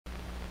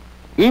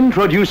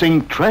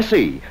Introducing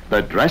Tressy,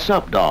 the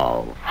dress-up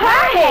doll. Her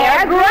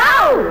hair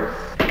grows!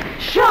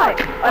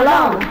 Short or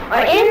long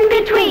or in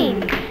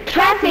between,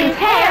 Tressy's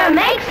hair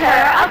makes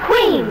her a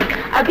queen.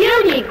 A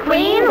beauty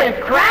queen with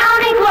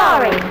crowning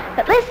glory.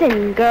 But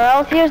listen,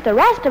 girls, here's the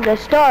rest of the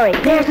story.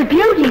 There's a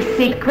beauty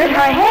secret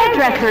her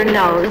hairdresser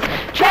knows.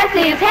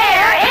 Tressy's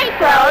hair, it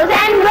grows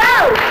and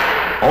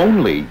grows.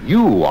 Only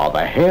you are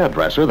the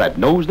hairdresser that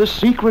knows the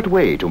secret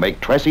way to make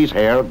Tressy's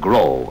hair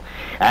grow.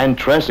 And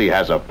Tressy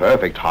has a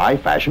perfect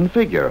high-fashion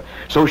figure,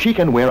 so she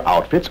can wear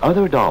outfits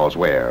other dolls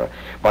wear.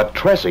 But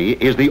Tressy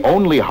is the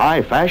only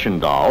high-fashion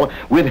doll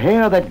with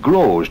hair that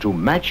grows to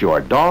match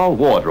your doll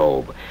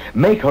wardrobe.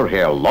 Make her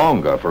hair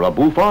longer for a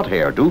bouffant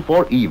hairdo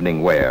for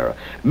evening wear,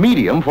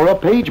 medium for a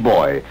page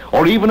boy,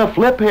 or even a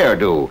flip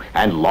hairdo,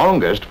 and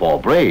longest for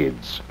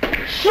braids.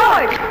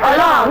 Short or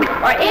long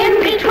or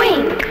in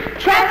between,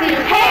 Tressy's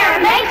hair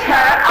makes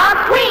her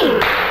a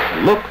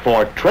queen. Look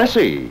for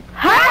Tressy.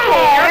 Her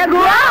hair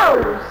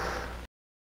grows.